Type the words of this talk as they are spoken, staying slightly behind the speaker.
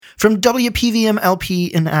From WPVM LP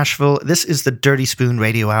in Asheville, this is the Dirty Spoon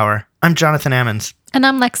Radio Hour. I'm Jonathan Ammons. And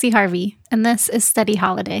I'm Lexi Harvey, and this is Steady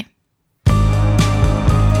Holiday.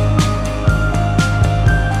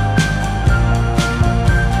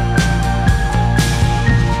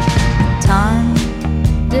 Time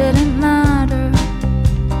didn't matter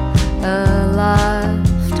a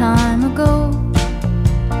lifetime ago.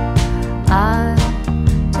 I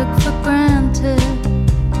took for granted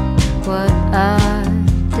what I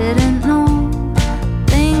didn't know.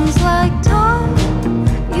 Things like time,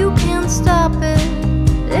 you can't stop it.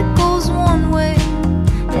 It goes one way.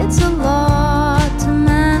 It's a lot to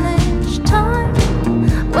manage. Time,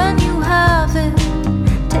 when you have it,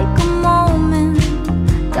 take a moment.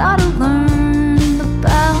 Gotta learn the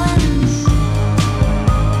balance.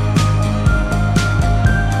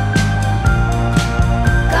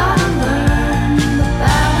 Gotta learn the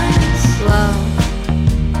balance.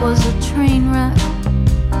 Love was a train wreck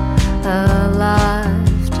a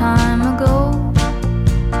lifetime ago.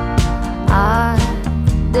 I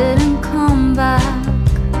didn't come back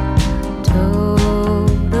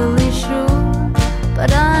totally sure,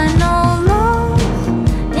 but I know love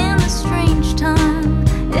in a strange time,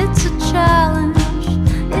 it's a challenge.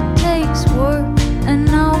 It takes work and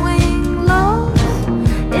knowing love,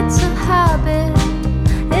 it's a habit,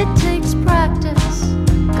 it takes practice.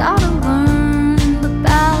 Gotta learn the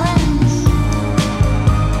balance.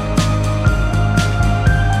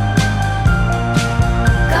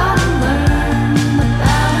 Gotta learn the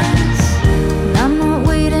balance. I'm not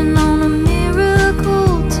waiting on a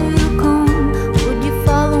miracle to come. Would you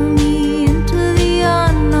follow me into the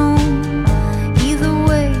unknown? Either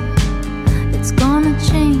way, it's gonna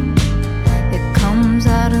change. It comes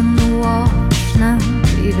out in the wash now,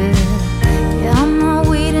 baby. Yeah, I'm not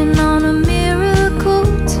waiting on a miracle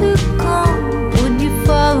to come. Would you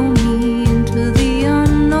follow me into the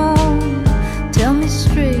unknown? Tell me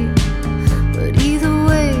straight, but either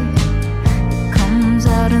way, it comes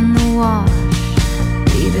out in the wash,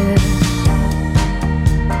 baby.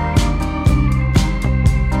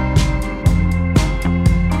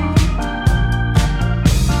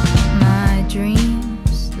 My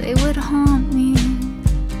dreams, they would haunt me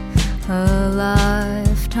a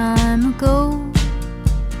lifetime ago.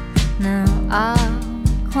 Now I'll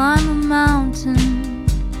climb a mountain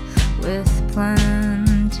with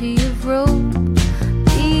plenty of rope,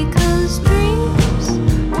 because dreams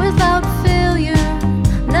without failure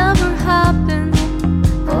never happen.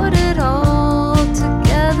 Put it all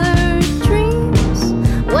together. Dreams,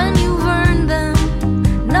 when you've earned them,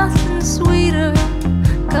 nothing sweeter,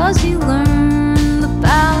 'cause you learn the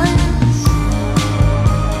balance.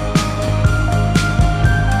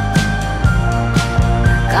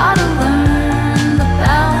 Gotta learn the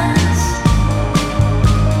balance.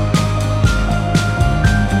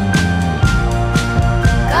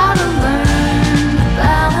 Gotta learn the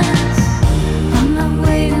balance. I'm not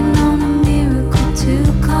waiting on a miracle to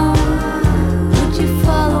come. Would you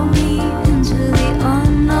follow me into the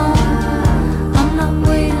unknown? I'm not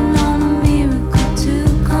waiting on a miracle to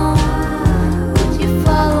come. Would you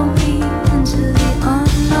follow me into the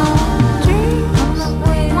unknown? Dreams,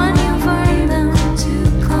 when you've earned them,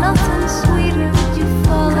 nothing sweeter. Would you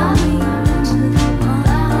follow me into the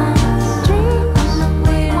unknown? Dreams,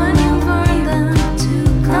 when you've earned them,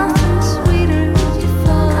 nothing sweeter. Would you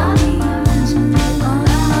follow me into the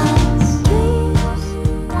unknown? Dreams,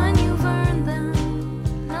 when you've earned them,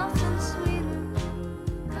 nothing sweeter.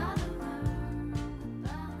 Gotta learn the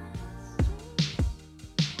balance.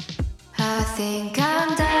 I think I'm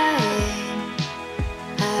dying.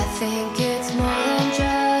 I think it's more than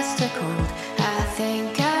just a cold. I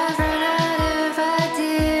think I've run out of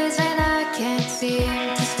ideas and I can't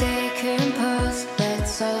seem to stay composed.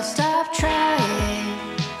 Let's all stop trying.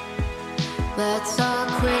 Let's all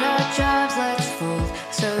quit our jobs, let's fold.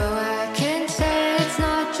 So I can say it's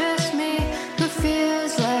not just me who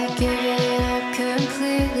feels like giving up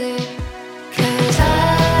completely. 'Cause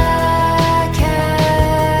I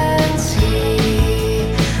can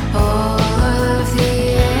see all of the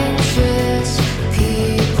anxious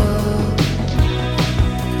people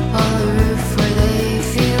on the roof where they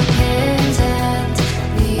feel pins and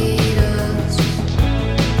needles.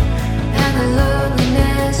 And the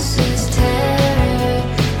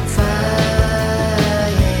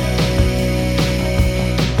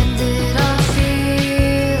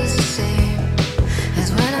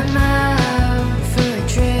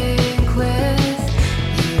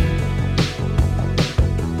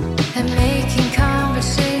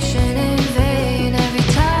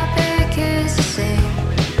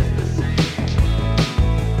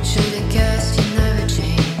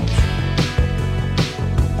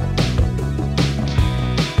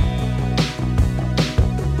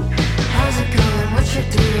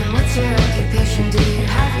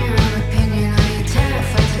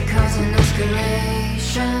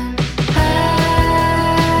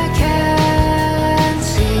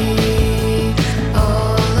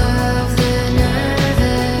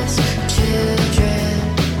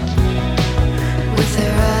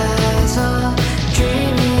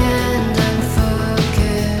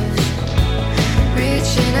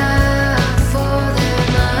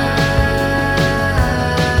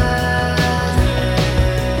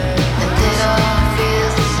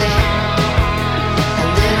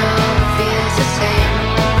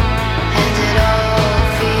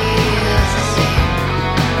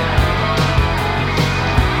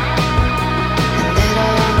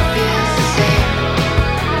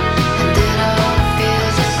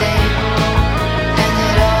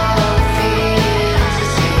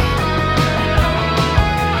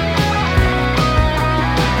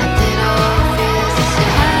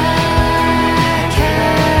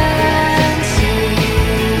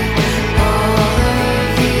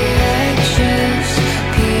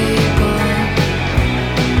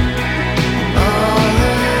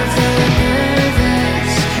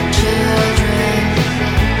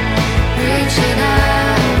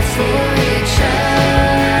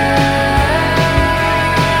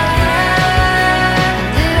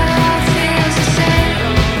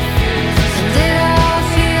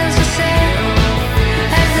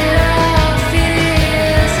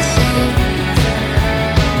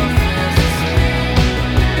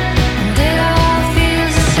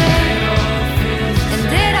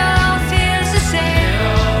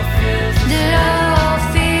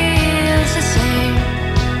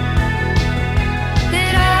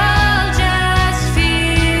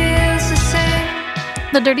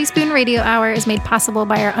The Dirty Spoon Radio Hour is made possible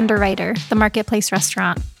by our underwriter, the Marketplace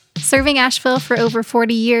Restaurant. Serving Asheville for over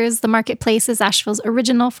 40 years, the Marketplace is Asheville's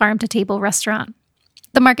original farm-to-table restaurant.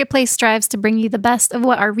 The Marketplace strives to bring you the best of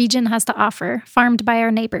what our region has to offer, farmed by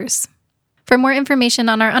our neighbors. For more information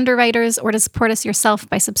on our underwriters or to support us yourself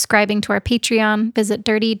by subscribing to our Patreon, visit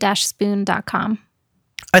dirty-spoon.com.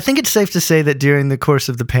 I think it's safe to say that during the course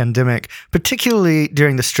of the pandemic, particularly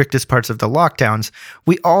during the strictest parts of the lockdowns,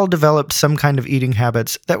 we all developed some kind of eating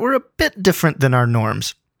habits that were a bit different than our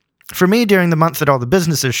norms. For me, during the month that all the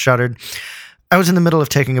businesses shuttered, I was in the middle of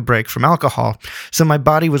taking a break from alcohol, so my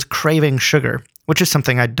body was craving sugar, which is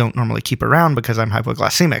something I don't normally keep around because I'm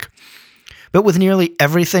hypoglycemic. But with nearly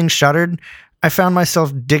everything shuttered, I found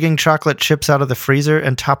myself digging chocolate chips out of the freezer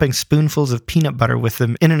and topping spoonfuls of peanut butter with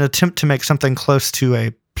them in an attempt to make something close to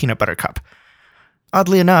a peanut butter cup.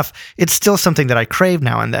 Oddly enough, it's still something that I crave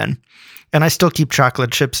now and then, and I still keep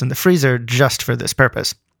chocolate chips in the freezer just for this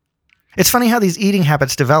purpose. It's funny how these eating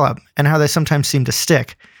habits develop and how they sometimes seem to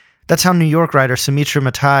stick. That's how New York writer Sumitra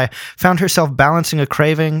Matai found herself balancing a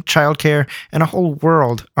craving, childcare, and a whole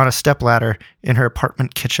world on a stepladder in her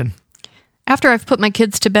apartment kitchen. After I've put my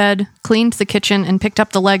kids to bed, cleaned the kitchen, and picked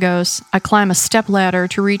up the Legos, I climb a stepladder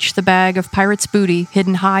to reach the bag of pirate's booty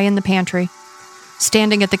hidden high in the pantry.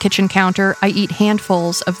 Standing at the kitchen counter, I eat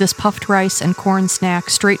handfuls of this puffed rice and corn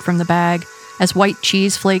snack straight from the bag, as white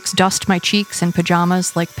cheese flakes dust my cheeks and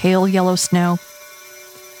pajamas like pale yellow snow.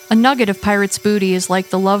 A nugget of pirate's booty is like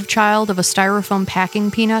the love child of a styrofoam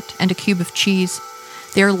packing peanut and a cube of cheese.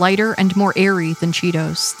 They are lighter and more airy than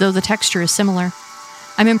Cheetos, though the texture is similar.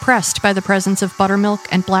 I'm impressed by the presence of buttermilk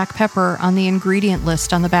and black pepper on the ingredient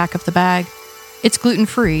list on the back of the bag. It's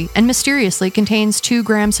gluten-free and mysteriously contains 2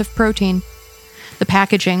 grams of protein. The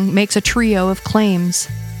packaging makes a trio of claims.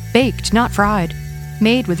 Baked, not fried.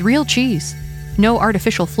 Made with real cheese. No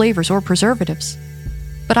artificial flavors or preservatives.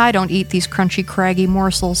 But I don't eat these crunchy, craggy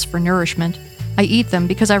morsels for nourishment. I eat them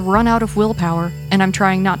because I've run out of willpower, and I'm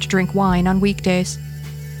trying not to drink wine on weekdays.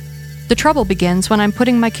 The trouble begins when I'm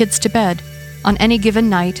putting my kids to bed. On any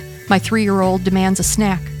given night, my 3-year-old demands a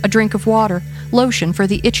snack, a drink of water, lotion for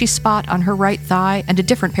the itchy spot on her right thigh, and a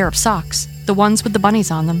different pair of socks, the ones with the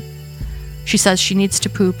bunnies on them. She says she needs to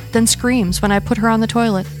poop, then screams when I put her on the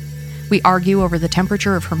toilet. We argue over the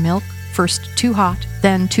temperature of her milk, first too hot,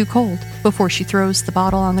 then too cold, before she throws the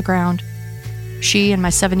bottle on the ground. She and my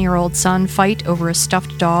 7-year-old son fight over a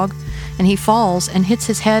stuffed dog, and he falls and hits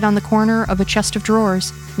his head on the corner of a chest of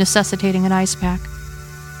drawers, necessitating an ice pack.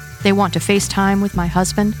 They want to FaceTime with my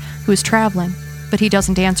husband, who is traveling, but he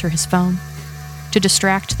doesn't answer his phone. To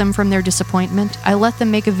distract them from their disappointment, I let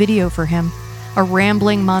them make a video for him, a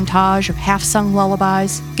rambling montage of half-sung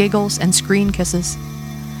lullabies, giggles, and screen kisses.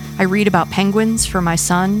 I read about penguins for my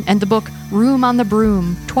son and the book Room on the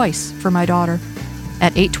Broom twice for my daughter.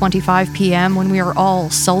 At 8:25 p.m., when we are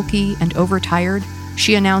all sulky and overtired,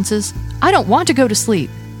 she announces, "I don't want to go to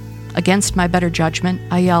sleep." Against my better judgment,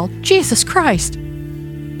 I yell, "Jesus Christ!"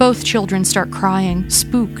 Both children start crying,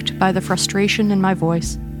 spooked by the frustration in my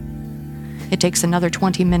voice. It takes another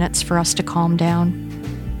 20 minutes for us to calm down.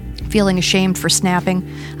 Feeling ashamed for snapping,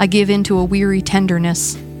 I give in to a weary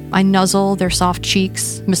tenderness. I nuzzle their soft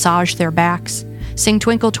cheeks, massage their backs, sing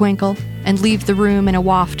Twinkle Twinkle, and leave the room in a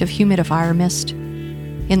waft of humidifier mist.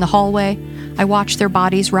 In the hallway, I watch their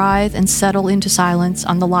bodies writhe and settle into silence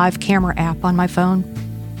on the live camera app on my phone.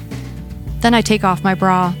 Then I take off my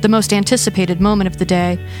bra, the most anticipated moment of the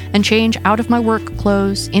day, and change out of my work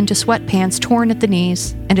clothes into sweatpants torn at the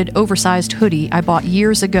knees and an oversized hoodie I bought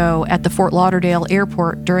years ago at the Fort Lauderdale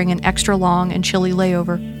airport during an extra long and chilly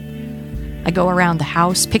layover. I go around the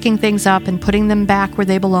house, picking things up and putting them back where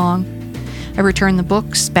they belong. I return the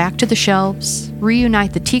books back to the shelves,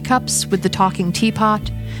 reunite the teacups with the talking teapot,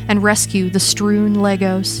 and rescue the strewn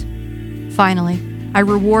Legos. Finally, I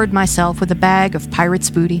reward myself with a bag of pirate's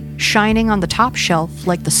booty, shining on the top shelf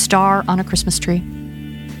like the star on a Christmas tree.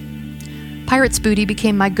 Pirate's booty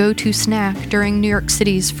became my go-to snack during New York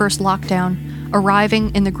City's first lockdown,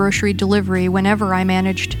 arriving in the grocery delivery whenever I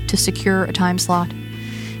managed to secure a time slot.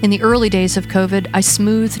 In the early days of COVID, I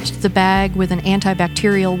smoothed the bag with an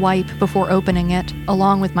antibacterial wipe before opening it,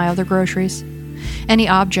 along with my other groceries. Any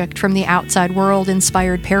object from the outside world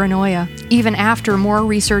inspired paranoia, even after more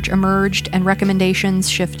research emerged and recommendations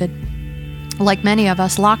shifted. Like many of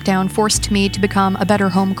us, lockdown forced me to become a better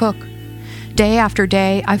home cook. Day after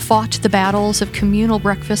day, I fought the battles of communal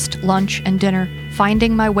breakfast, lunch, and dinner,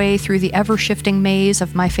 finding my way through the ever-shifting maze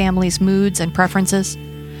of my family's moods and preferences.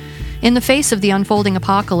 In the face of the unfolding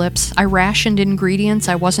apocalypse, I rationed ingredients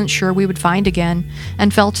I wasn't sure we would find again,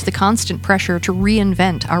 and felt the constant pressure to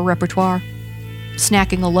reinvent our repertoire.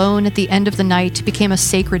 Snacking alone at the end of the night became a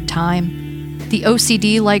sacred time. The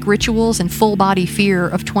OCD-like rituals and full-body fear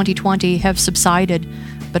of 2020 have subsided,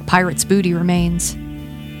 but Pirate's Booty remains.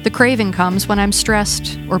 The craving comes when I'm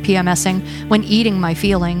stressed or PMSing, when eating my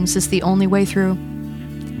feelings is the only way through.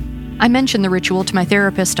 I mention the ritual to my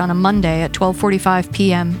therapist on a Monday at 12:45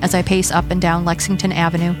 p.m. as I pace up and down Lexington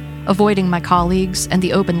Avenue, avoiding my colleagues and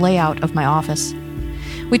the open layout of my office.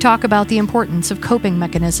 We talk about the importance of coping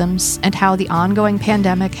mechanisms and how the ongoing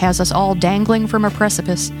pandemic has us all dangling from a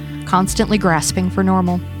precipice, constantly grasping for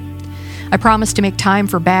normal. I promise to make time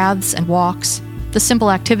for baths and walks, the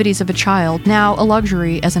simple activities of a child, now a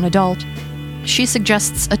luxury as an adult. She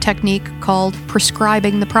suggests a technique called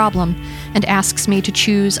prescribing the problem and asks me to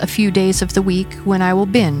choose a few days of the week when I will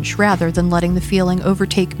binge rather than letting the feeling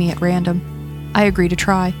overtake me at random. I agree to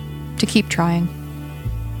try, to keep trying.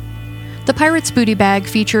 The Pirate's Booty bag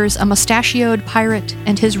features a mustachioed pirate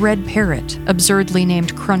and his red parrot, absurdly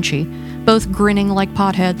named Crunchy, both grinning like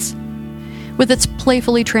potheads. With its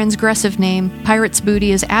playfully transgressive name, Pirate's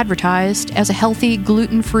Booty is advertised as a healthy,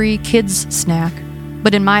 gluten-free kids' snack.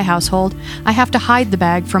 But in my household, I have to hide the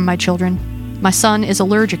bag from my children. My son is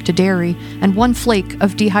allergic to dairy, and one flake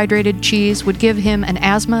of dehydrated cheese would give him an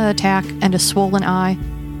asthma attack and a swollen eye.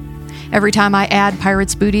 Every time I add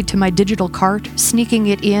Pirate's Booty to my digital cart, sneaking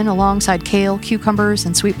it in alongside kale, cucumbers,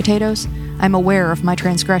 and sweet potatoes, I'm aware of my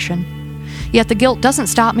transgression. Yet the guilt doesn't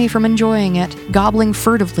stop me from enjoying it, gobbling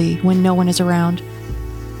furtively when no one is around.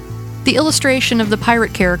 The illustration of the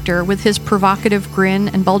pirate character with his provocative grin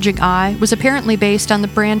and bulging eye was apparently based on the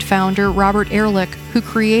brand founder Robert Ehrlich, who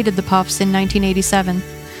created the Puffs in 1987.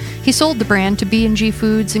 He sold the brand to B&G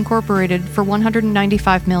Foods Incorporated for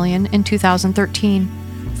 $195 million in 2013.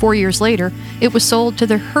 4 years later, it was sold to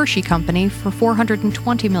the Hershey Company for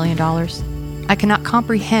 $420 million. I cannot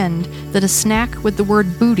comprehend that a snack with the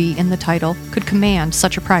word booty in the title could command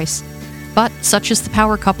such a price. But such is the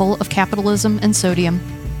power couple of capitalism and sodium.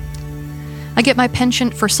 I get my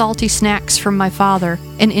penchant for salty snacks from my father,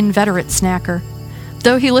 an inveterate snacker.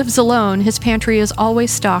 Though he lives alone, his pantry is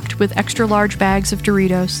always stocked with extra-large bags of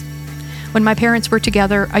Doritos. When my parents were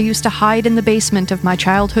together, I used to hide in the basement of my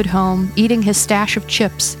childhood home, eating his stash of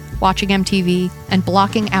chips, watching MTV, and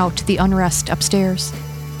blocking out the unrest upstairs.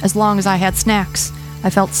 As long as I had snacks, I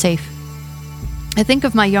felt safe. I think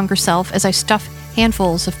of my younger self as I stuff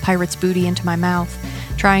handfuls of Pirate's Booty into my mouth,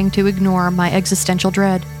 trying to ignore my existential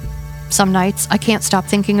dread. Some nights, I can't stop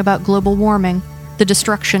thinking about global warming, the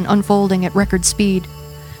destruction unfolding at record speed.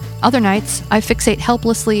 Other nights, I fixate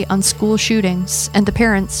helplessly on school shootings and the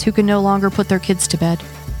parents who can no longer put their kids to bed.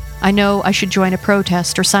 I know I should join a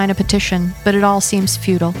protest or sign a petition, but it all seems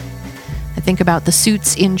futile. I think about the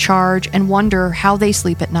suits in charge and wonder how they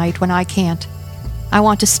sleep at night when I can't. I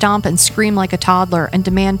want to stomp and scream like a toddler and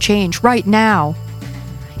demand change right now.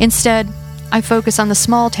 Instead, I focus on the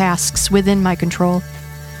small tasks within my control.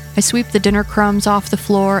 I sweep the dinner crumbs off the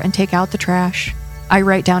floor and take out the trash. I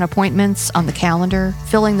write down appointments on the calendar,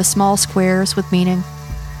 filling the small squares with meaning.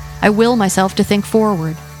 I will myself to think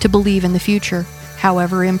forward, to believe in the future,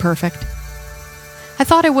 however imperfect. I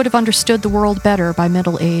thought I would have understood the world better by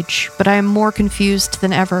middle age, but I am more confused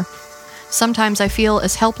than ever. Sometimes I feel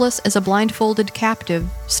as helpless as a blindfolded captive,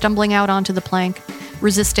 stumbling out onto the plank,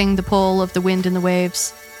 resisting the pull of the wind and the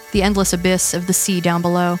waves, the endless abyss of the sea down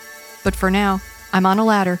below. But for now, I'm on a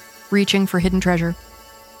ladder, reaching for hidden treasure.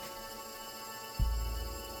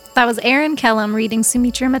 That was Erin Kellum reading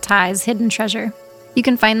Sumitra Matai's Hidden Treasure. You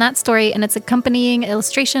can find that story and its accompanying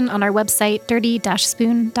illustration on our website,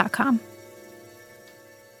 dirty-spoon.com.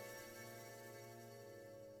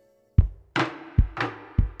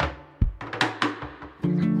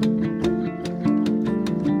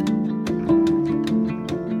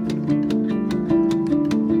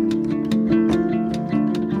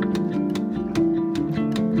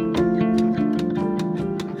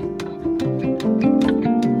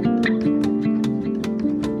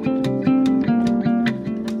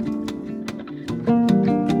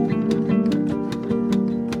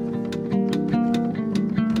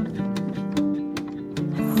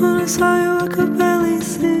 When I saw you, I could barely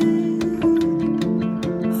see.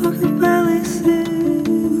 I could barely see.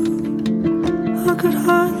 I could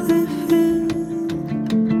hardly feel.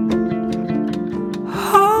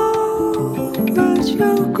 How would you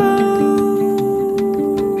go?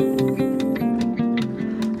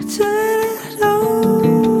 Didn't know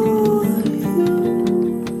you.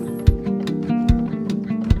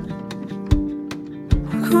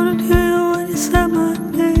 I couldn't hear you when you said my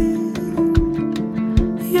name.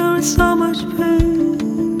 You're in so much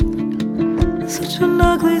pain, such an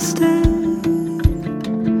ugly state.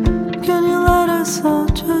 Can you let us all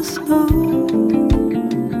just know?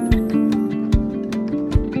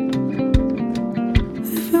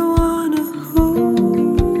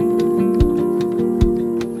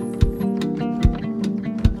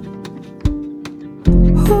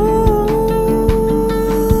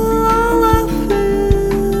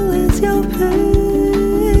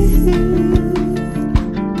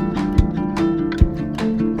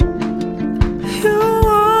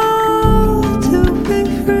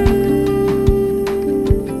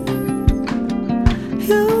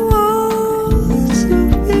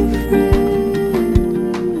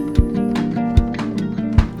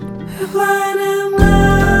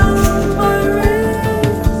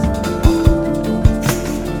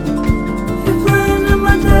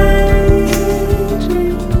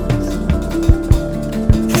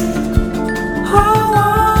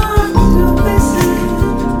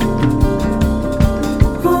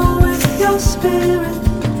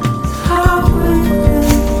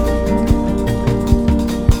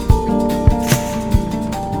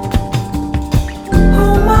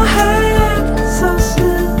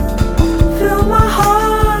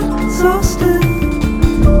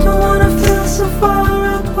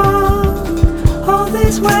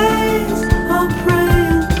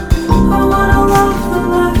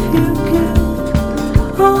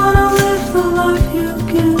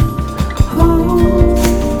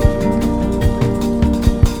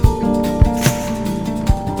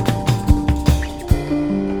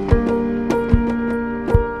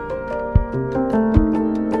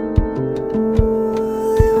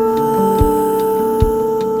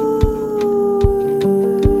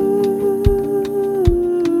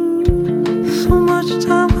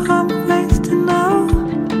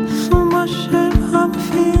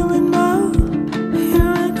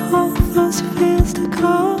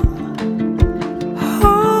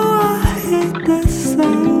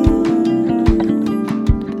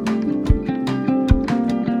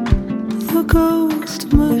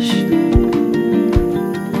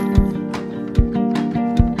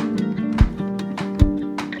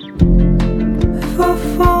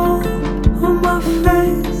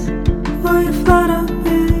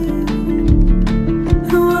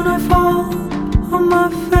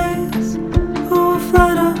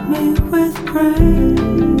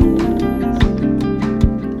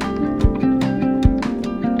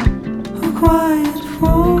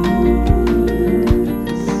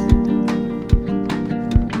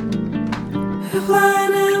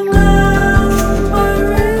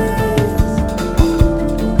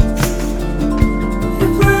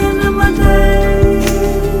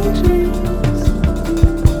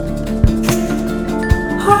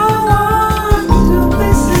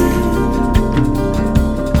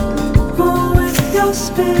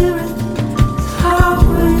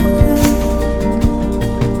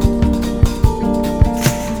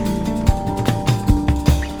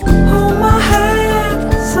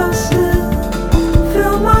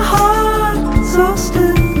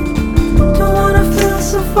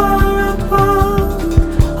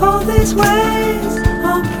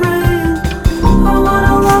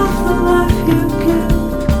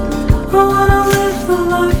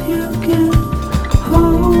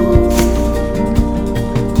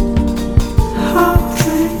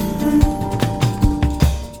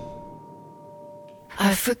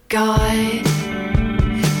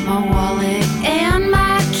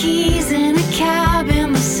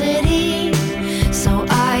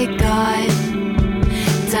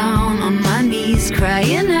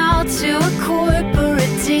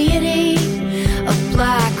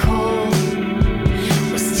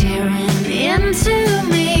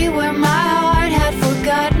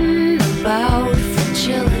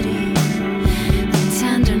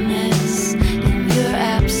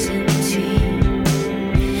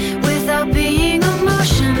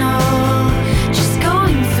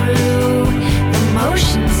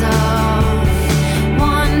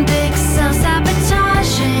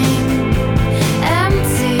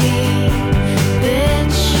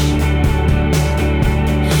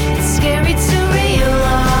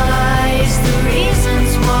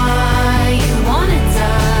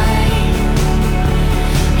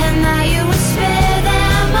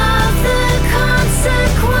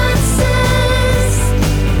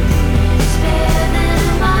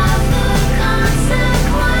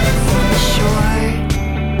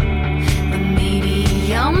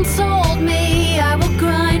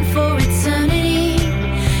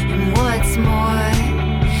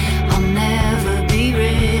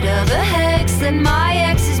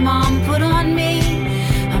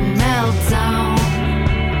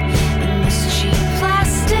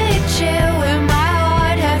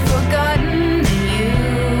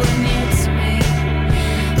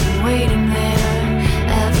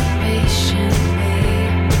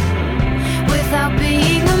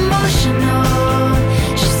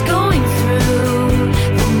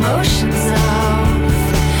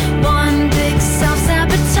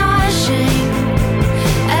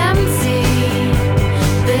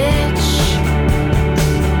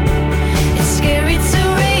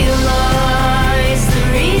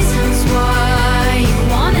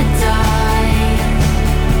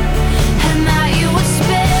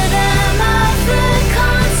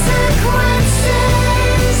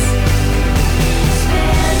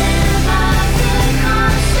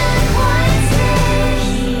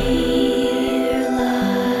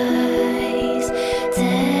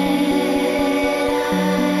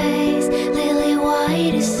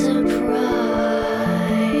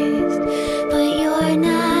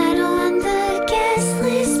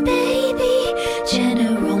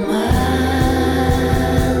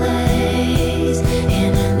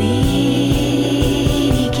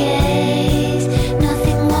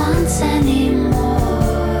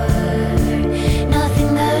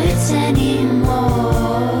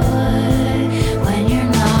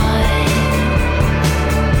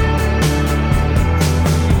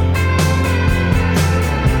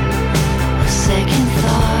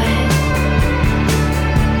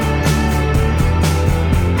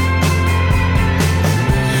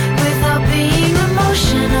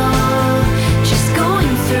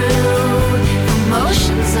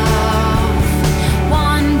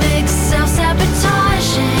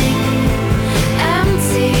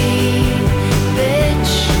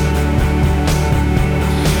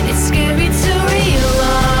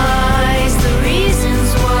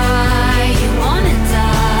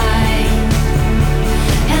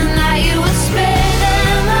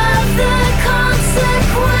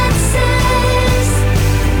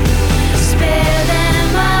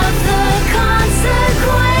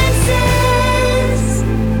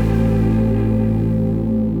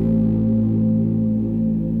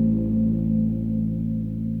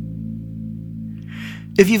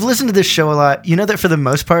 If you've listened to this show a lot, you know that for the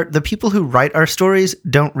most part, the people who write our stories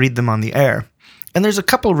don't read them on the air. And there's a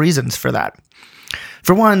couple reasons for that.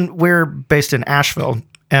 For one, we're based in Asheville,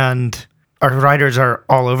 and our writers are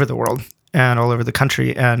all over the world and all over the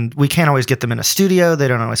country, and we can't always get them in a studio. They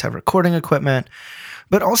don't always have recording equipment.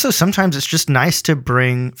 But also sometimes it's just nice to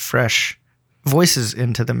bring fresh voices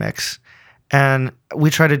into the mix. And we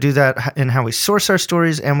try to do that in how we source our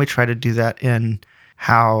stories, and we try to do that in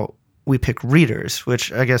how we pick readers,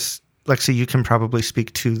 which I guess, Lexi, you can probably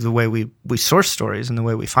speak to the way we source stories and the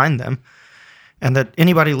way we find them, and that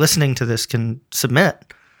anybody listening to this can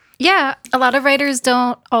submit. Yeah, a lot of writers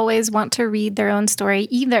don't always want to read their own story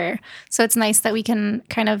either. So it's nice that we can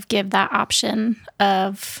kind of give that option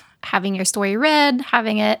of having your story read,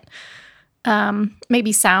 having it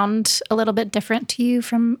maybe sound a little bit different to you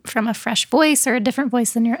from a fresh voice or a different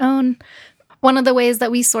voice than your own. One of the ways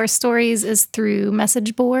that we source stories is through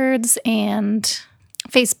message boards and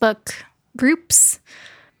Facebook groups,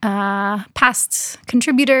 past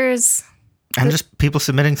contributors. And just people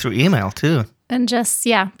submitting through email, too. And just,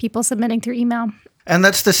 people submitting through email. And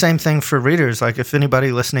that's the same thing for readers. Like, if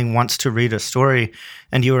anybody listening wants to read a story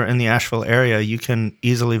and you are in the Asheville area, you can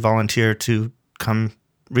easily volunteer to come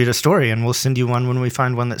read a story, and we'll send you one when we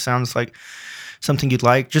find one that sounds like something you'd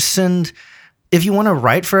like. Just send, if you want to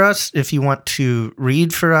write for us, if you want to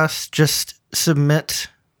read for us, just submit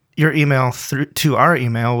your email through to our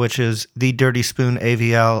email, which is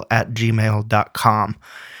thedirtyspoonavl@gmail.com.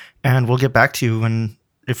 And we'll get back to you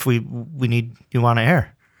if we need you on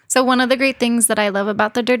air. So one of the great things that I love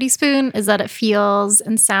about the Dirty Spoon is that it feels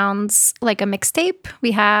and sounds like a mixtape.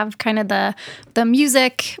 We have kind of the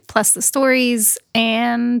music plus the stories,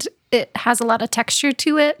 and it has a lot of texture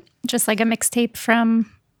to it, just like a mixtape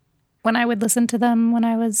from when I would listen to them when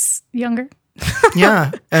I was younger.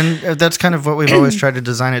 Yeah, and that's kind of what we've always tried to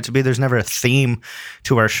design it to be. There's never a theme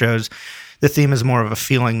to our shows. The theme is more of a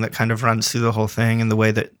feeling that kind of runs through the whole thing, and the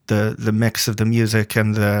way that the mix of the music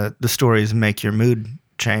and the stories make your mood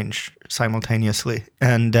change simultaneously.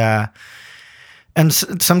 And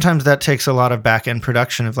sometimes that takes a lot of back-end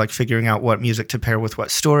production of like figuring out what music to pair with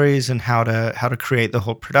what stories and how to create the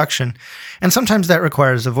whole production. And sometimes that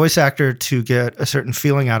requires a voice actor to get a certain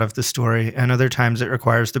feeling out of the story, and other times it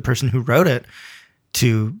requires the person who wrote it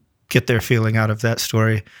to get their feeling out of that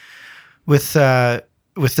story. With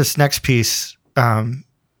this next piece, Janine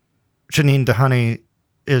Dehoney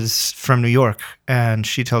is from New York, and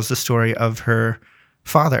she tells the story of her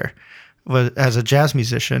father as a jazz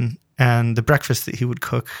musician, and the breakfast that he would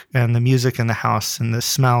cook, and the music in the house, and the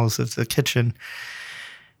smells of the kitchen.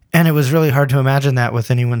 And it was really hard to imagine that with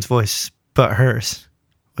anyone's voice but hers,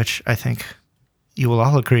 which I think you will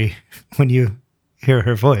all agree when you hear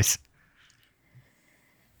her voice.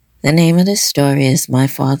 The name of this story is My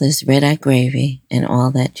Father's Red-Eye Gravy and All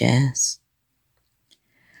That Jazz.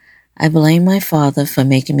 I blame my father for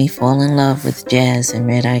making me fall in love with jazz and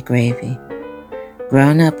red-eye gravy.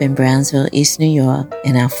 Growing up in Brownsville, East New York,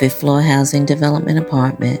 in our fifth-floor housing development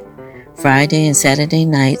apartment, Friday and Saturday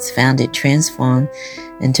nights found it transformed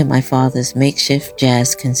into my father's makeshift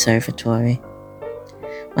jazz conservatory.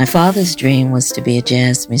 My father's dream was to be a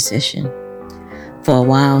jazz musician. For a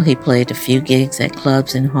while, he played a few gigs at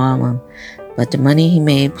clubs in Harlem, but the money he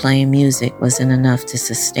made playing music wasn't enough to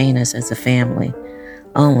sustain us as a family,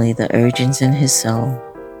 only the urgings in his soul.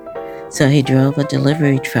 So he drove a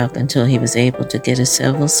delivery truck until he was able to get a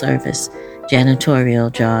civil service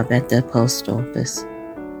janitorial job at the post office.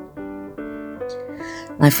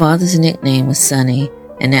 My father's nickname was Sonny,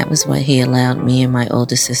 and that was what he allowed me and my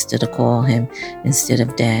older sister to call him instead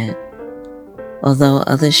of Dad. Although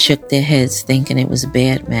others shook their heads thinking it was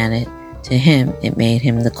bad-mannered, to him it made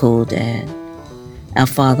him the cool dad. Our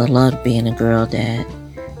father loved being a girl dad.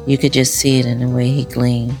 You could just see it in the way he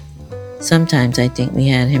gleamed. Sometimes I think we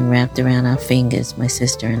had him wrapped around our fingers, my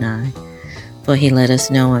sister and I, for he let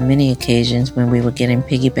us know on many occasions when we were getting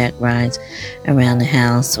piggyback rides around the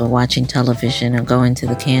house or watching television or going to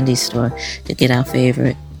the candy store to get our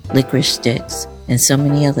favorite licorice sticks, and so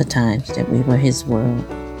many other times that we were his world.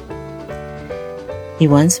 He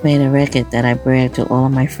once made a record that I bragged to all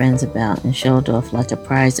of my friends about and showed off like a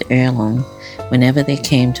prized heirloom whenever they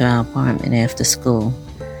came to our apartment after school.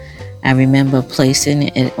 I remember placing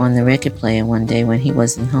it on the record player one day when he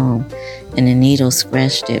wasn't home, and the needle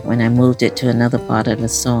scratched it when I moved it to another part of the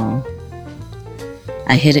song.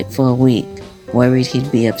 I hid it for a week, worried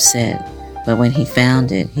he'd be upset, but when he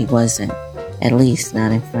found it, he wasn't, at least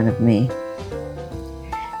not in front of me.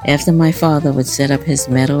 After my father would set up his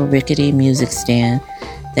metal rickety music stand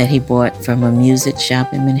that he bought from a music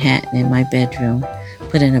shop in Manhattan in my bedroom,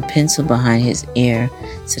 putting a pencil behind his ear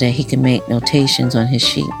so that he could make notations on his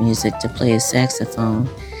sheet music to play his saxophone.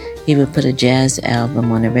 He would put a jazz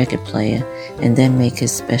album on a record player and then make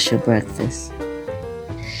his special breakfast.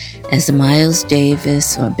 As Miles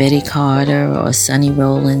Davis or Betty Carter or Sonny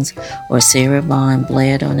Rollins or Sarah Vaughan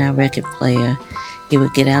blared on our record player, he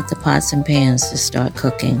would get out the pots and pans to start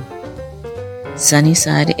cooking.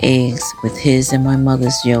 Sunny-side eggs with his and my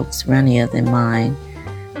mother's yolks runnier than mine,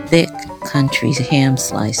 thick country ham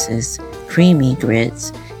slices, creamy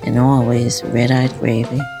grits, and always red-eyed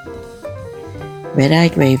gravy.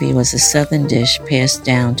 Red-eyed gravy was a southern dish passed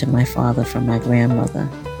down to my father from my grandmother.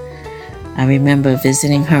 I remember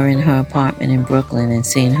visiting her in her apartment in Brooklyn and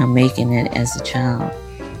seeing her making it as a child.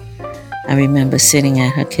 I remember sitting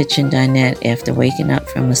at her kitchen dinette after waking up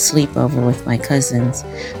from a sleepover with my cousins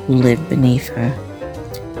who lived beneath her.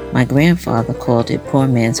 My grandfather called it poor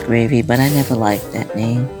man's gravy, but I never liked that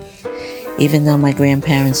name. Even though my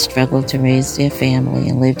grandparents struggled to raise their family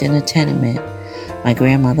and lived in a tenement, my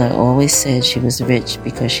grandmother always said she was rich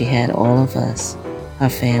because she had all of us, her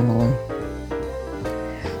family.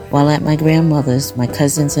 While at my grandmother's, my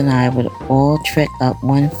cousins and I would all trek up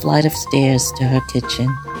one flight of stairs to her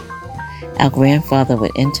kitchen. Our grandfather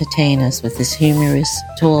would entertain us with his humorous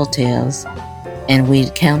tall tales, and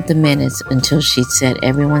we'd count the minutes until she'd set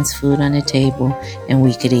everyone's food on the table and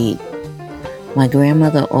we could eat. My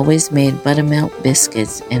grandmother always made buttermilk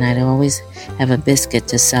biscuits, and I'd always have a biscuit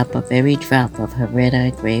to sop up every drop of her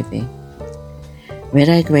red-eyed gravy.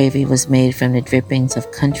 Red-eyed gravy was made from the drippings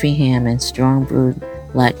of country ham and strong brewed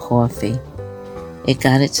black coffee. It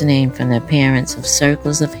got its name from the appearance of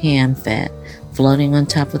circles of ham fat floating on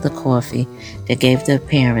top of the coffee that gave the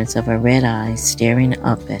appearance of a red eye staring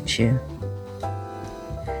up at you.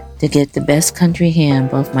 To get the best country ham,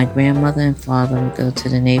 both my grandmother and father would go to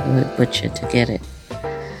the neighborhood butcher to get it.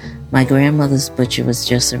 My grandmother's butcher was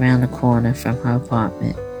just around the corner from her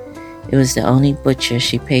apartment. It was the only butcher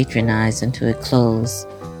she patronized until it closed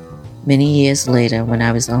many years later when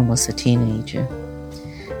I was almost a teenager.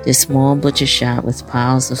 This small butcher shop with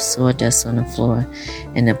piles of sawdust on the floor,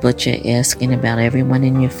 and the butcher asking about everyone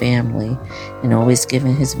in your family and always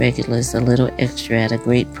giving his regulars a little extra at a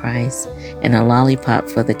great price and a lollipop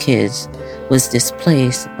for the kids, was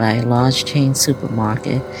displaced by a large chain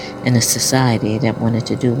supermarket and a society that wanted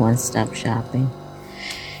to do one-stop shopping.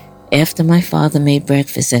 After my father made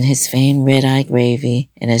breakfast in his famed red-eye gravy,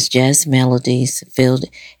 and as jazz melodies filled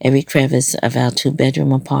every crevice of our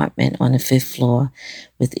two-bedroom apartment on the 5th floor,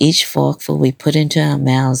 with each forkful we put into our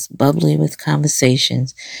mouths bubbly with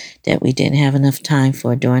conversations that we didn't have enough time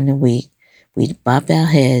for during the week, we'd bop our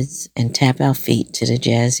heads and tap our feet to the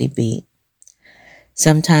jazzy beat.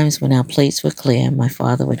 Sometimes when our plates were clear, my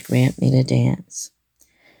father would grant me to dance.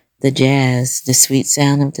 The jazz, the sweet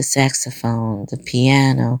sound of the saxophone, the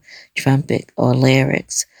piano, trumpet, or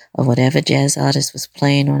lyrics of whatever jazz artist was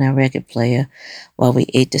playing on our record player while we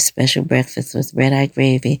ate the special breakfast with red-eye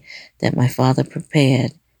gravy that my father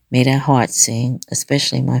prepared made our hearts sing,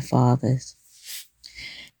 especially my father's.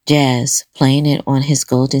 Jazz, playing it on his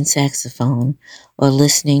golden saxophone or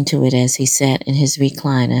listening to it as he sat in his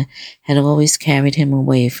recliner, had always carried him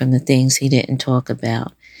away from the things he didn't talk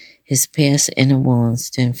about, his past inner wounds,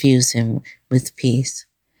 to infuse him with peace.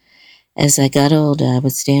 As I got older, I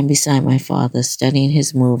would stand beside my father, studying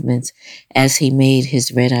his movements as he made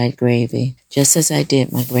his red-eyed gravy, just as I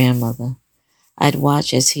did my grandmother. I'd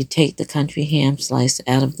watch as he'd take the country ham slice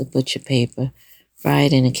out of the butcher paper, fry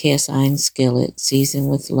it in a cast-iron skillet, seasoned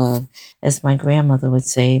with love, as my grandmother would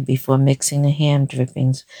say, before mixing the ham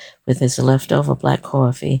drippings with his leftover black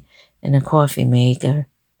coffee in a coffee maker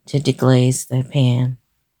to deglaze the pan.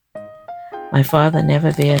 My father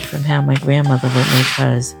never veered from how my grandmother would make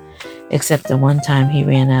hers, except the one time he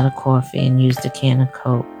ran out of coffee and used a can of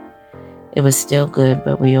Coke. It was still good,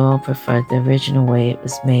 but we all preferred the original way it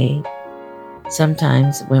was made.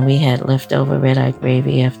 Sometimes, when we had leftover red-eye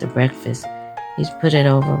gravy after breakfast, he'd put it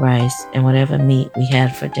over rice and whatever meat we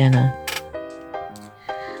had for dinner.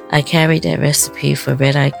 I carried that recipe for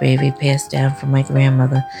red-eye gravy passed down from my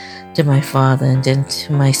grandmother to my father and then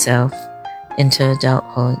to myself into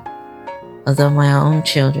adulthood. Although my own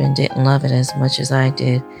children didn't love it as much as I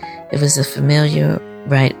did, it was a familiar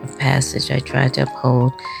rite of passage I tried to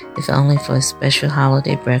uphold, if only for a special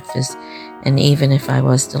holiday breakfast, and even if I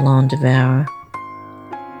was the lone devourer.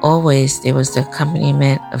 Always there was the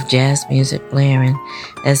accompaniment of jazz music blaring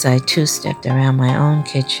as I two-stepped around my own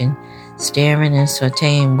kitchen, staring and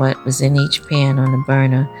sauteing what was in each pan on the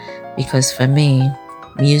burner, because for me,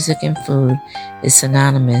 music and food is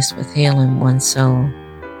synonymous with healing one's soul.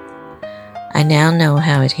 I now know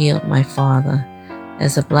how it healed my father,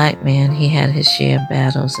 As a black man, he had his share of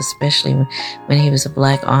battles, especially when he was a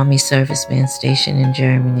black army serviceman stationed in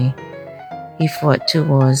Germany. He fought 2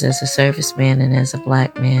 wars as a serviceman and as a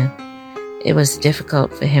black man. It was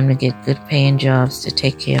difficult for him to get good paying jobs to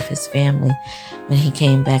take care of his family when he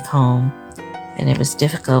came back home, and it was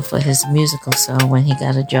difficult for his musical soul when he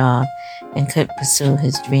got a job and could pursue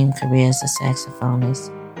his dream career as a saxophonist.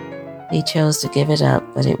 He chose to give it up,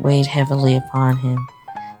 but it weighed heavily upon him,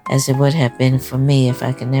 as it would have been for me if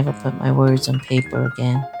I could never put my words on paper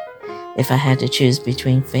again, if I had to choose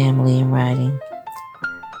between family and writing.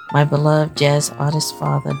 My beloved jazz artist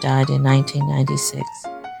father died in 1996.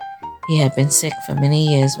 He had been sick for many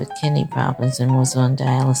years with kidney problems and was on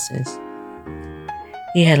dialysis.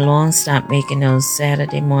 He had long stopped making those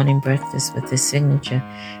Saturday morning breakfasts with his signature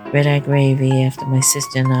red-eye gravy after my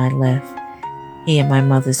sister and I left he and my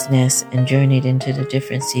mother's nest and journeyed into the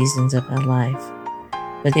different seasons of our life.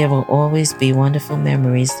 But there will always be wonderful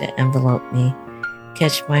memories that envelope me,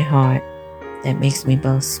 catch my heart, that makes me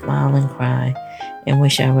both smile and cry, and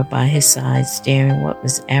wish I were by his side staring what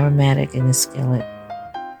was aromatic in the skillet.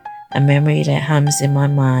 A memory that hums in my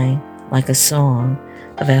mind like a song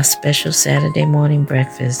of our special Saturday morning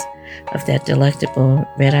breakfast, of that delectable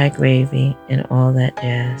red-eye gravy and all that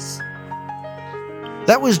jazz.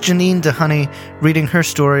 That was Janine DeHoney reading her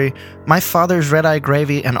story, My Father's Red-Eye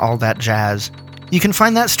Gravy and All That Jazz. You can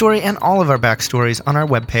find that story and all of our backstories on our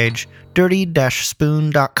webpage,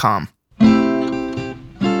 dirty-spoon.com.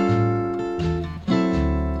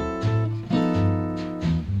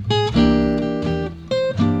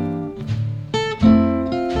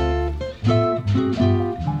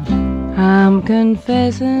 I'm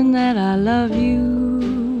confessing that I love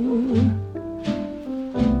you.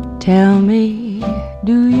 Tell me,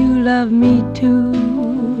 do you love me too?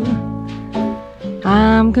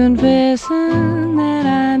 I'm confessing that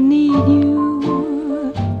I need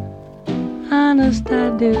you. Honest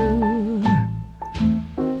I do.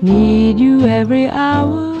 Need you every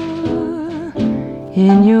hour.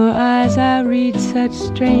 In your eyes I read such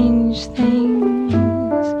strange things,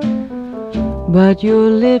 but your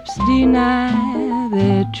lips deny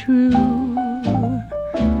they're true.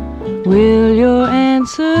 Will your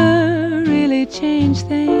answer really change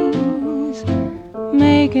things,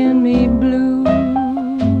 making me blue?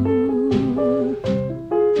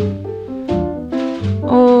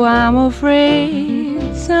 Oh, I'm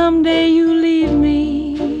afraid someday you leave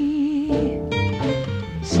me,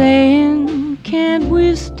 saying, can't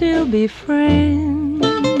we still be friends?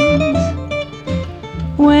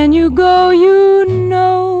 When you go, you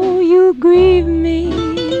know you grieve me.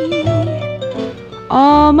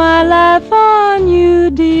 All my life on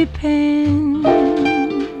you depends.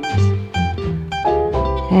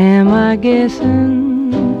 Am I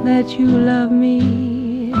guessing that you love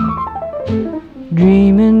me?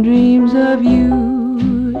 Dreaming dreams of you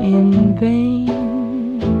in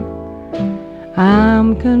vain.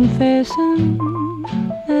 I'm confessing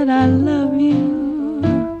that I love you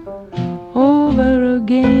over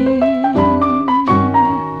again.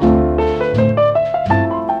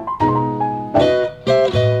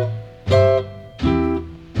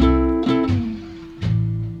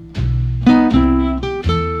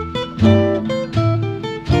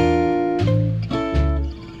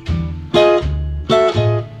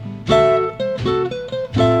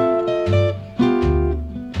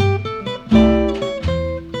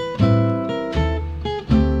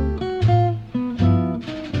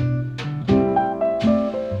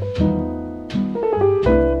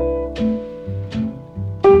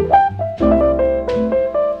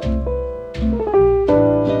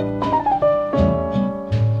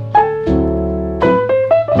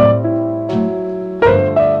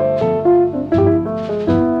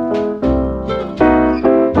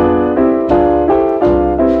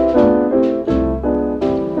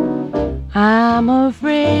 I'm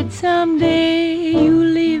afraid someday you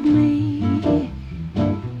leave me,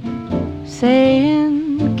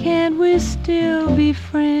 saying, can't we still be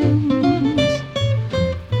friends?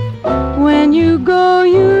 When you go,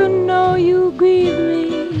 you know you grieve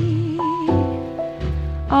me.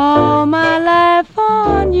 All my life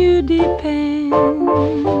on you depends.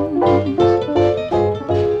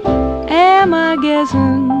 Am I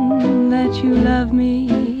guessing that you love me?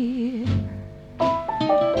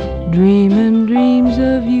 Dreaming dreams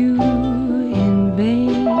of you in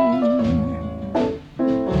vain.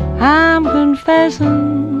 I'm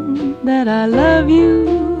confessing that I love you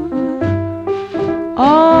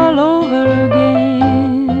all over again.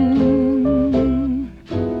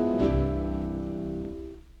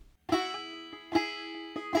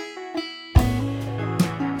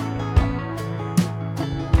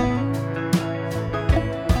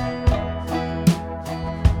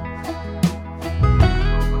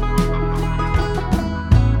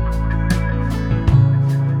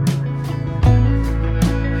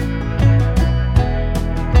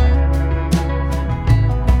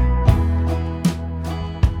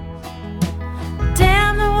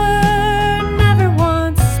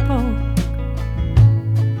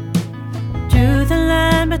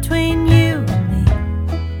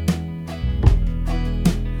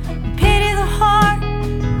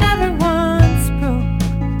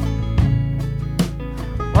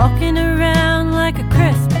 walking around like a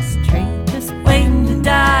Christmas tree, just waiting to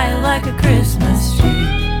die like a Christmas tree.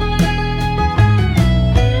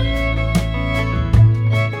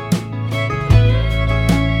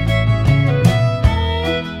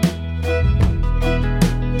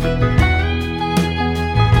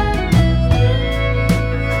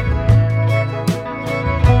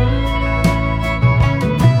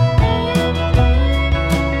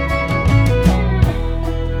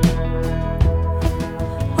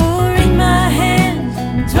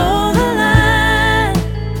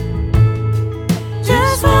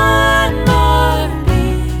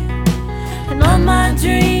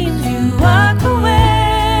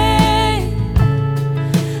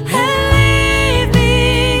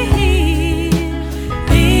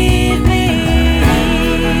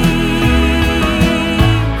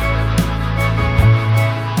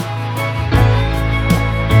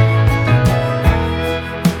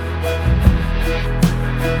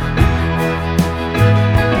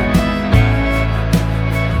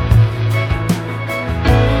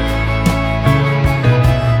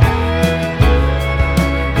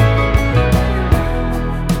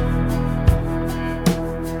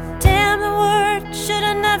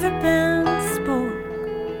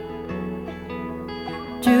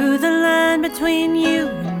 Between you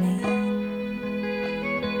and me,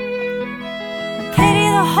 Katie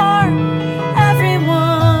the heart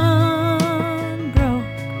everyone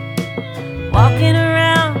broke, walking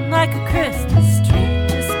around like a Christmas tree,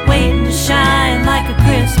 just waiting to shine like a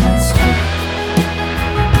Christmas tree.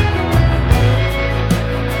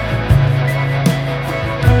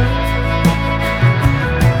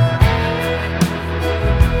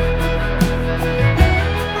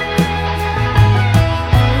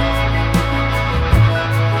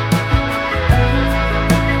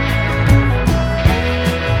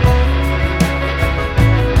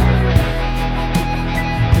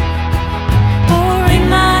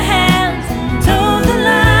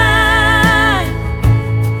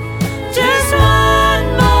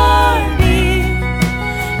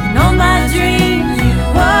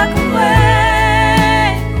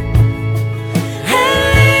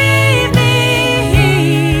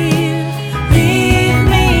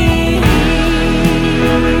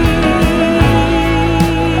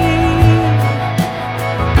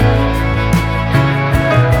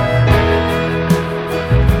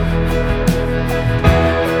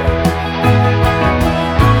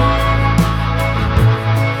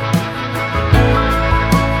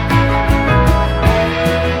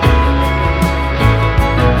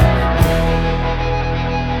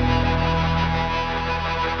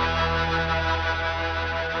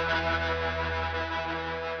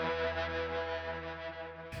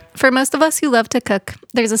 For most of us who love to cook,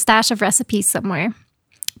 there's a stash of recipes somewhere.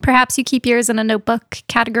 Perhaps you keep yours in a notebook,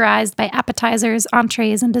 categorized by appetizers,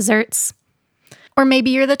 entrees, and desserts. Or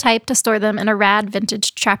maybe you're the type to store them in a rad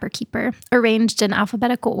vintage Trapper Keeper, arranged in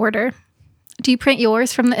alphabetical order. Do you print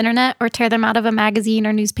yours from the internet or tear them out of a magazine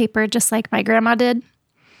or newspaper just like my grandma did?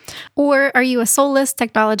 Or are you a soulless,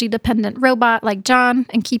 technology-dependent robot like John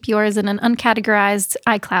and keep yours in an uncategorized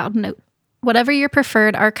iCloud note? Whatever your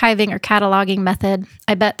preferred archiving or cataloging method,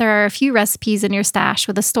 I bet there are a few recipes in your stash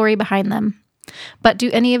with a story behind them. But do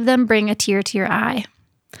any of them bring a tear to your eye?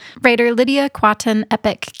 Writer Lydia Quaton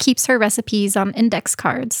Epic keeps her recipes on index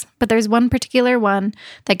cards, but there's one particular one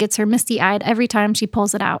that gets her misty-eyed every time she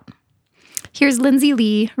pulls it out. Here's Lindsay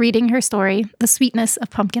Lee reading her story, The Sweetness of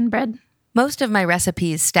Pumpkin Bread. Most of my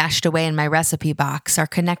recipes stashed away in my recipe box are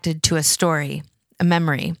connected to a story, a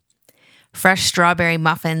memory. Fresh strawberry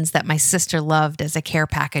muffins that my sister loved as a care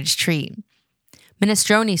package treat.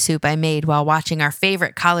 Minestrone soup I made while watching our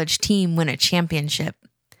favorite college team win a championship.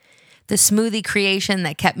 The smoothie creation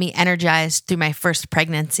that kept me energized through my first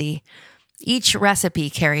pregnancy. Each recipe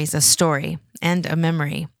carries a story and a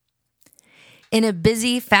memory. In a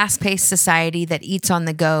busy, fast-paced society that eats on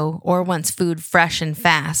the go or wants food fresh and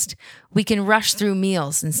fast, we can rush through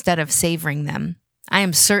meals instead of savoring them. I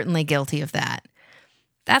am certainly guilty of that.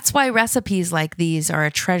 That's why recipes like these are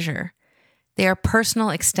a treasure. They are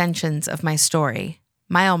personal extensions of my story,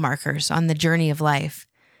 mile markers on the journey of life.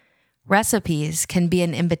 Recipes can be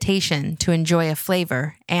an invitation to enjoy a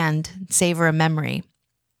flavor and savor a memory.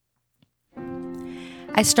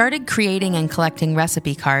 I started creating and collecting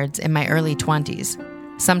recipe cards in my early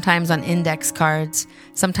 20s, sometimes on index cards,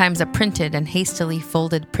 sometimes a printed and hastily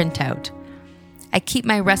folded printout. I keep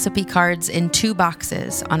my recipe cards in 2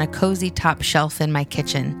 boxes on a cozy top shelf in my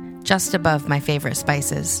kitchen, just above my favorite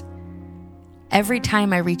spices. Every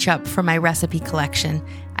time I reach up for my recipe collection,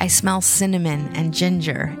 I smell cinnamon and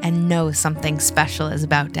ginger and know something special is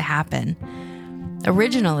about to happen.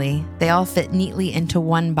 Originally, they all fit neatly into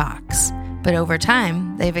one box, but over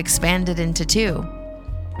time, they've expanded into two.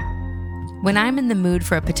 When I'm in the mood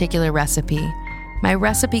for a particular recipe, my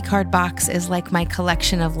recipe card box is like my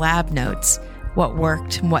collection of lab notes, what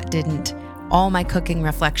worked and what didn't, all my cooking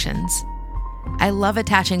reflections. I love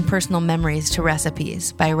attaching personal memories to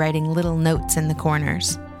recipes by writing little notes in the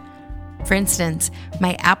corners. For instance,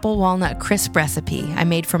 my apple walnut crisp recipe I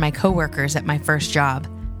made for my coworkers at my first job.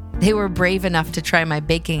 They were brave enough to try my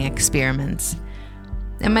baking experiments.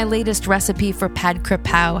 And my latest recipe for pad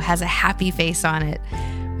krapau has a happy face on it.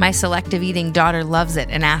 My selective eating daughter loves it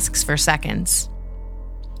and asks for seconds.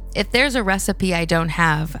 If there's a recipe I don't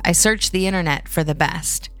have, I search the internet for the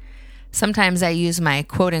best. Sometimes I use my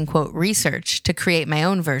quote-unquote research to create my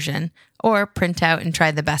own version, or print out and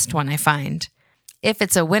try the best one I find. If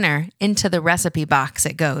it's a winner, into the recipe box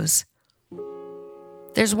it goes.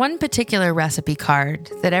 There's one particular recipe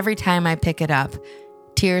card that every time I pick it up,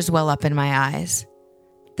 tears well up in my eyes.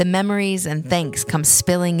 The memories and thanks come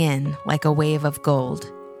spilling in like a wave of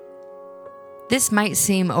gold. This might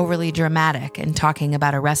seem overly dramatic in talking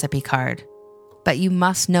about a recipe card, but you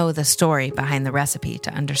must know the story behind the recipe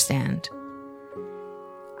to understand.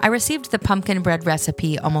 I received the pumpkin bread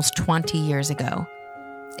recipe almost 20 years ago.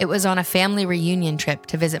 It was on a family reunion trip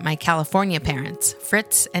to visit my California parents,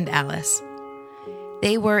 Fritz and Alice.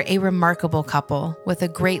 They were a remarkable couple with a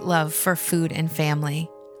great love for food and family.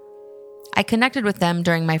 I connected with them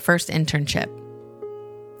during my first internship.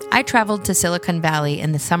 I traveled to Silicon Valley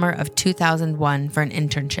in the summer of 2001 for an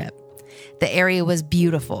internship. The area was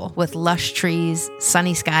beautiful, with lush trees,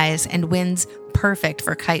 sunny skies, and winds perfect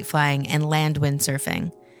for kite flying and land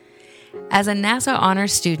windsurfing. As a NASA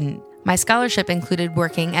honors student, my scholarship included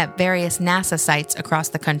working at various NASA sites across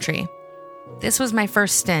the country. This was my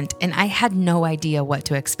first stint, and I had no idea what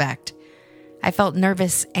to expect. I felt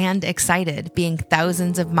nervous and excited, being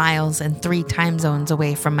thousands of miles and 3 time zones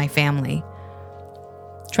away from my family.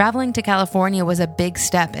 Traveling to California was a big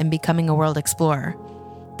step in becoming a world explorer.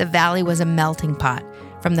 The valley was a melting pot,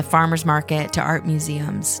 from the farmers market to art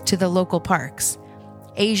museums to the local parks.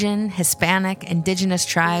 Asian, Hispanic, indigenous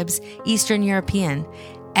tribes, Eastern European.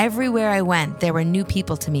 Everywhere I went, there were new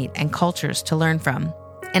people to meet and cultures to learn from,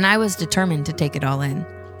 and I was determined to take it all in.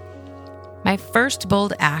 My first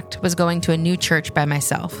bold act was going to a new church by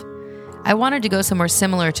myself. I wanted to go somewhere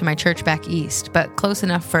similar to my church back east, but close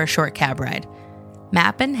enough for a short cab ride.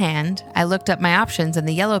 Map in hand, I looked up my options in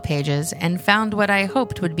the yellow pages and found what I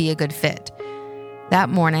hoped would be a good fit. That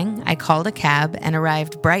morning, I called a cab and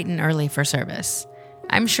arrived bright and early for service.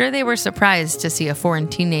 I'm sure they were surprised to see a foreign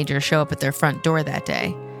teenager show up at their front door that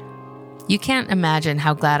day. You can't imagine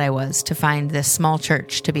how glad I was to find this small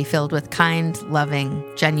church to be filled with kind, loving,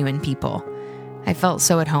 genuine people. I felt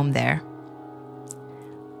so at home there.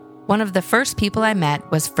 One of the first people I met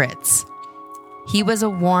was Fritz. He was a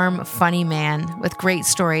warm, funny man with great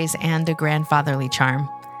stories and a grandfatherly charm.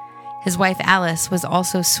 His wife Alice was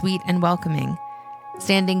also sweet and welcoming.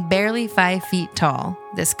 Standing barely 5 feet tall,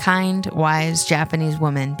 this kind, wise Japanese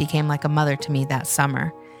woman became like a mother to me that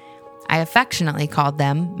summer. I affectionately called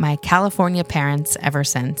them my California parents ever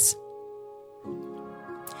since.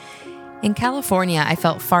 In California, I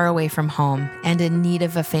felt far away from home and in need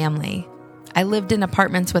of a family. I lived in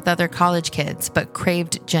apartments with other college kids, but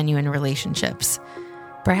craved genuine relationships.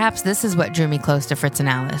 Perhaps this is what drew me close to Fritz and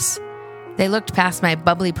Alice. They looked past my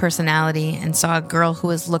bubbly personality and saw a girl who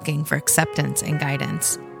was looking for acceptance and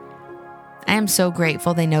guidance. I am so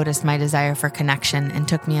grateful they noticed my desire for connection and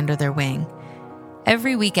took me under their wing.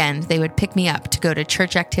 Every weekend, they would pick me up to go to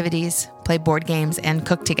church activities, play board games, and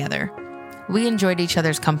cook together. We enjoyed each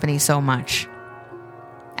other's company so much.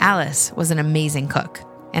 Alice was an amazing cook,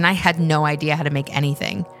 and I had no idea how to make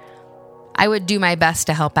anything. I would do my best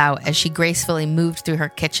to help out as she gracefully moved through her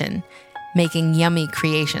kitchen, making yummy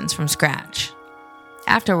creations from scratch.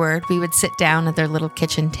 Afterward, we would sit down at their little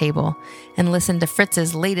kitchen table and listen to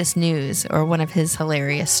Fritz's latest news or one of his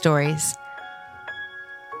hilarious stories.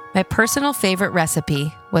 My personal favorite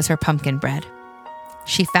recipe was her pumpkin bread.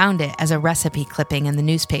 She found it as a recipe clipping in the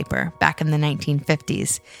newspaper back in the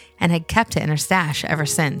 1950s and had kept it in her stash ever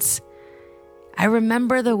since. I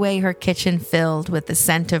remember the way her kitchen filled with the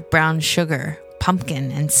scent of brown sugar,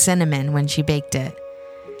 pumpkin, and cinnamon when she baked it.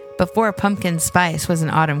 Before pumpkin spice was an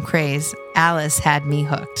autumn craze, Alice had me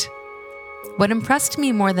hooked. What impressed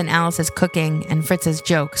me more than Alice's cooking and Fritz's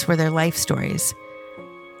jokes were their life stories.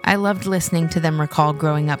 I loved listening to them recall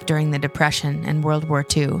growing up during the Depression and World War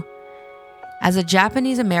II. As a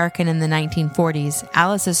Japanese American in the 1940s,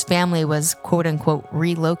 Alice's family was quote-unquote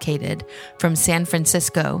relocated from San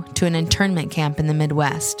Francisco to an internment camp in the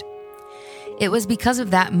Midwest. It was because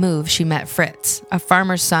of that move she met Fritz, a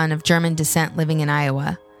farmer's son of German descent living in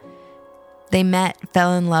Iowa. They met,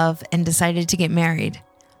 fell in love, and decided to get married.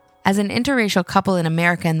 As an interracial couple in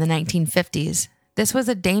America in the 1950s, this was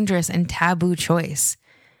a dangerous and taboo choice.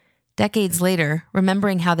 Decades later,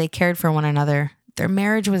 remembering how they cared for one another, their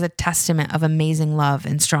marriage was a testament of amazing love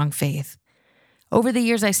and strong faith. Over the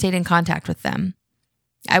years, I stayed in contact with them.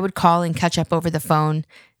 I would call and catch up over the phone,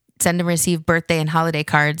 send and receive birthday and holiday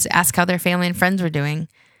cards, ask how their family and friends were doing.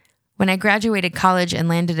 When I graduated college and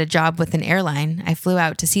landed a job with an airline, I flew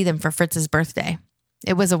out to see them for Fritz's birthday.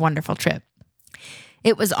 It was a wonderful trip.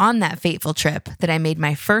 It was on that fateful trip that I made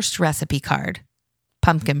my first recipe card,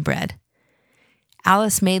 pumpkin bread.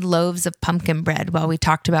 Alice made loaves of pumpkin bread while we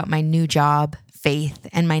talked about my new job, faith,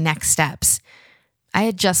 and my next steps. I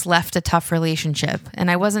had just left a tough relationship,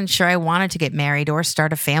 and I wasn't sure I wanted to get married or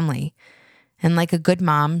start a family. And like a good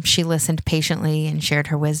mom, she listened patiently and shared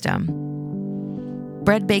her wisdom.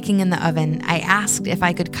 Bread baking in the oven, I asked if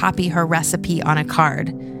I could copy her recipe on a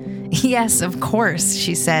card. Yes, of course,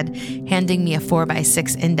 she said, handing me a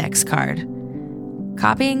 4x6 index card.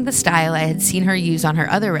 Copying the style I had seen her use on her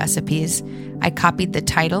other recipes, I copied the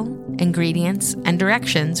title, ingredients, and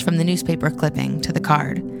directions from the newspaper clipping to the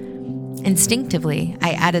card. Instinctively,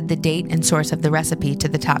 I added the date and source of the recipe to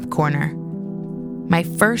the top corner. My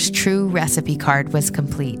first true recipe card was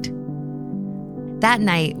complete. That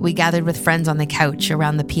night, we gathered with friends on the couch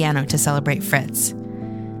around the piano to celebrate Fritz.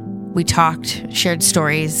 We talked, shared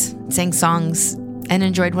stories, sang songs, and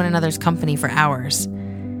enjoyed one another's company for hours.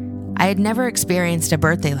 I had never experienced a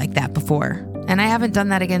birthday like that before, and I haven't done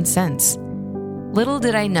that again since. Little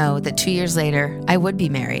did I know that 2 years later, I would be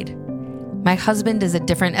married. My husband is a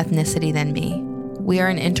different ethnicity than me. We are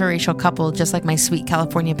an interracial couple just like my sweet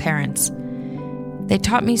California parents. They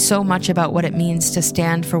taught me so much about what it means to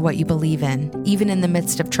stand for what you believe in, even in the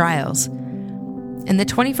midst of trials. In the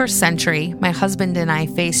 21st century, my husband and I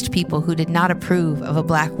faced people who did not approve of a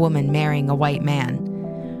black woman marrying a white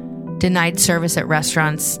man. Denied service at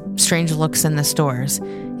restaurants, strange looks in the stores.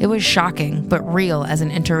 It was shocking, but real as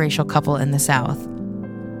an interracial couple in the South.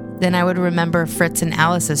 Then I would remember Fritz and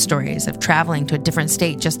Alice's stories of traveling to a different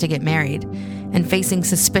state just to get married and facing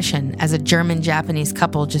suspicion as a German-Japanese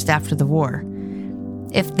couple just after the war.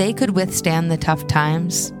 If they could withstand the tough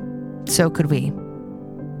times, so could we.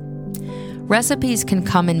 Recipes can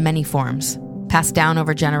come in many forms, passed down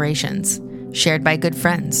over generations, shared by good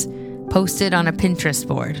friends, posted on a Pinterest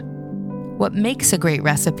board. What makes a great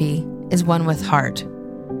recipe is one with heart.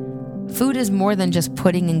 Food is more than just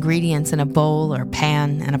putting ingredients in a bowl or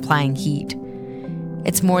pan and applying heat.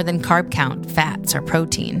 It's more than carb count, fats, or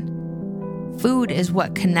protein. Food is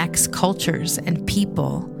what connects cultures and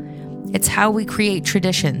people. It's how we create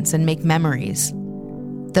traditions and make memories.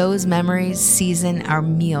 Those memories season our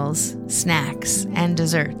meals, snacks, and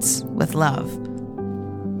desserts with love.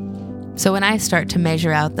 So when I start to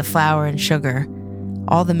measure out the flour and sugar,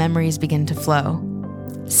 all the memories begin to flow.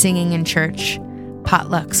 Singing in church,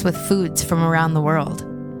 potlucks with foods from around the world.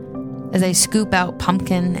 As I scoop out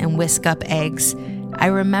pumpkin and whisk up eggs, I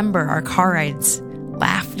remember our car rides,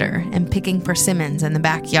 laughter, and picking persimmons in the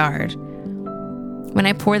backyard. When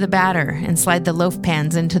I pour the batter and slide the loaf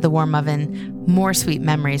pans into the warm oven, more sweet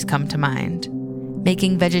memories come to mind.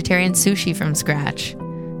 Making vegetarian sushi from scratch,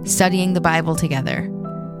 studying the Bible together,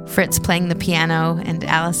 Fritz playing the piano and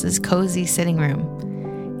Alice's cozy sitting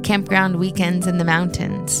room, campground weekends in the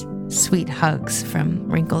mountains, sweet hugs from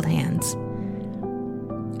wrinkled hands.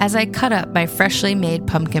 As I cut up my freshly made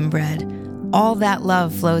pumpkin bread, all that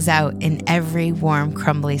love flows out in every warm,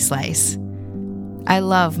 crumbly slice. I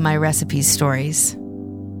love my recipe stories.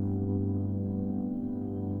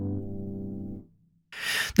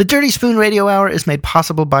 The Dirty Spoon Radio Hour is made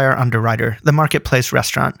possible by our underwriter, the Marketplace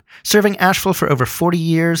Restaurant. Serving Asheville for over 40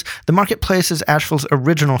 years, the Marketplace is Asheville's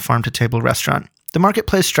original farm-to-table restaurant. The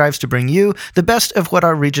Marketplace strives to bring you the best of what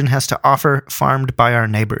our region has to offer, farmed by our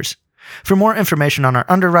neighbors. For more information on our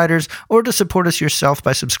underwriters, or to support us yourself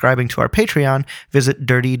by subscribing to our Patreon, visit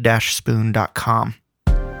dirty-spoon.com.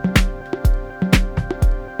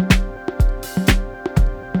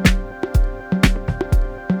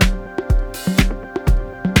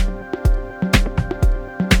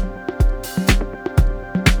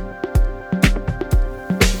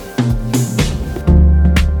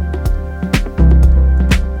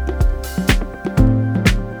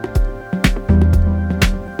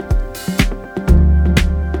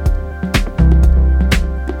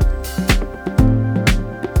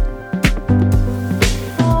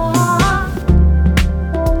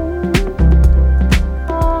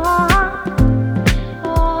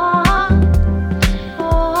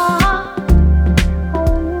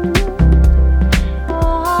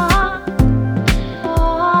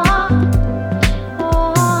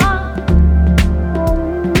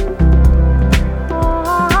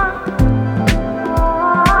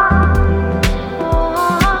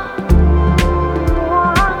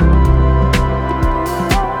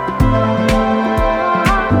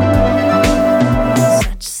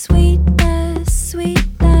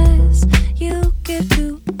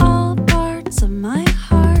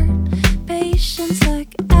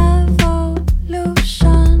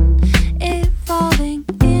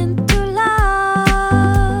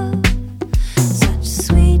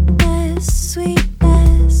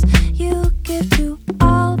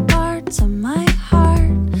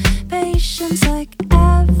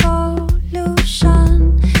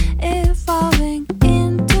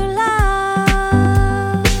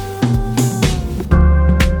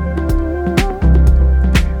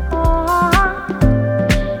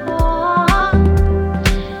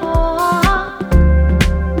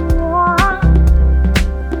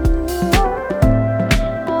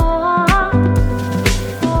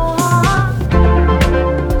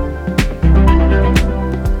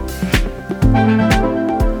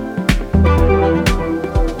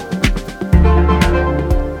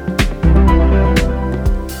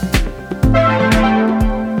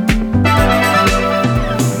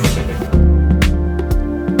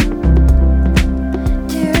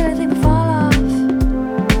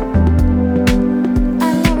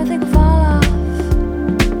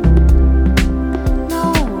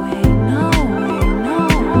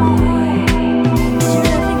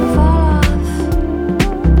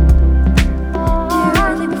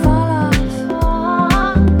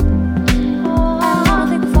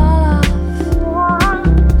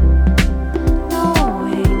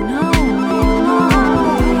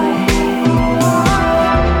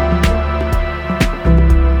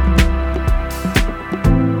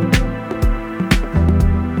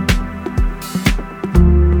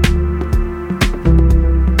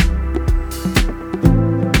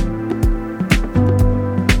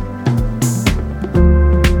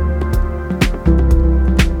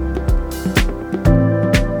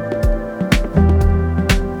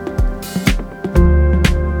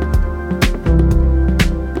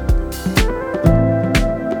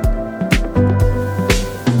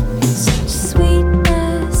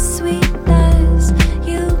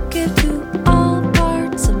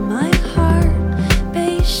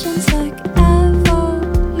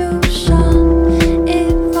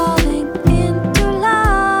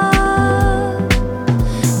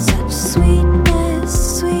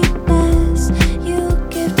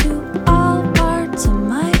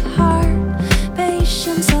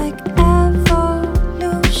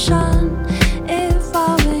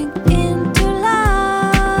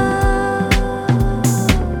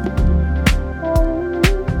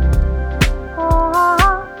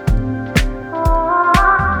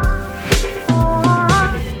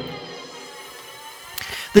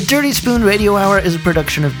 The Dirty Spoon Radio Hour is a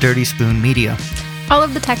production of Dirty Spoon Media. All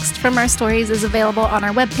of the text from our stories is available on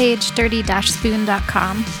our webpage,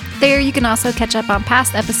 dirty-spoon.com. There you can also catch up on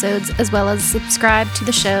past episodes as well as subscribe to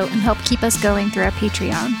the show and help keep us going through our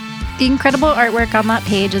Patreon. The incredible artwork on that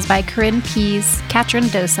page is by Corinne Pease, Katrin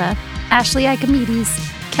Dosa, Ashley Ikomedes,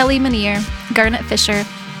 Kelly Manier, Garnet Fisher,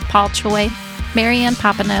 Paul Choi, Marianne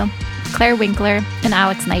Papineau, Claire Winkler, and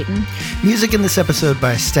Alex Knighton. Music in this episode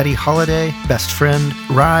by Steady Holiday, Best Friend,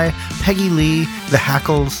 Rye, Peggy Lee, The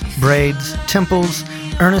Hackles, Braids, Temples,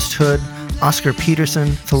 Ernest Hood, Oscar Peterson,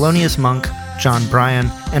 Thelonious Monk, John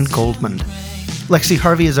Bryan, and Goldmund. Lexi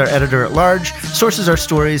Harvey is our editor-at-large, sources our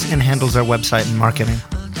stories, and handles our website and marketing.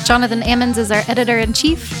 Jonathan Ammons is our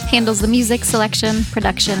editor-in-chief, handles the music selection,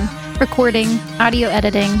 production, recording, audio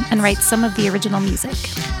editing, and writes some of the original music.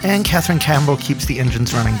 And Catherine Campbell keeps the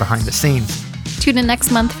engines running behind the scenes. Tune in next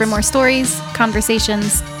month for more stories,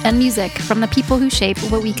 conversations, and music from the people who shape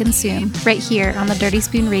what we consume right here on the Dirty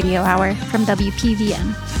Spoon Radio Hour from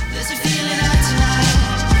WPVN.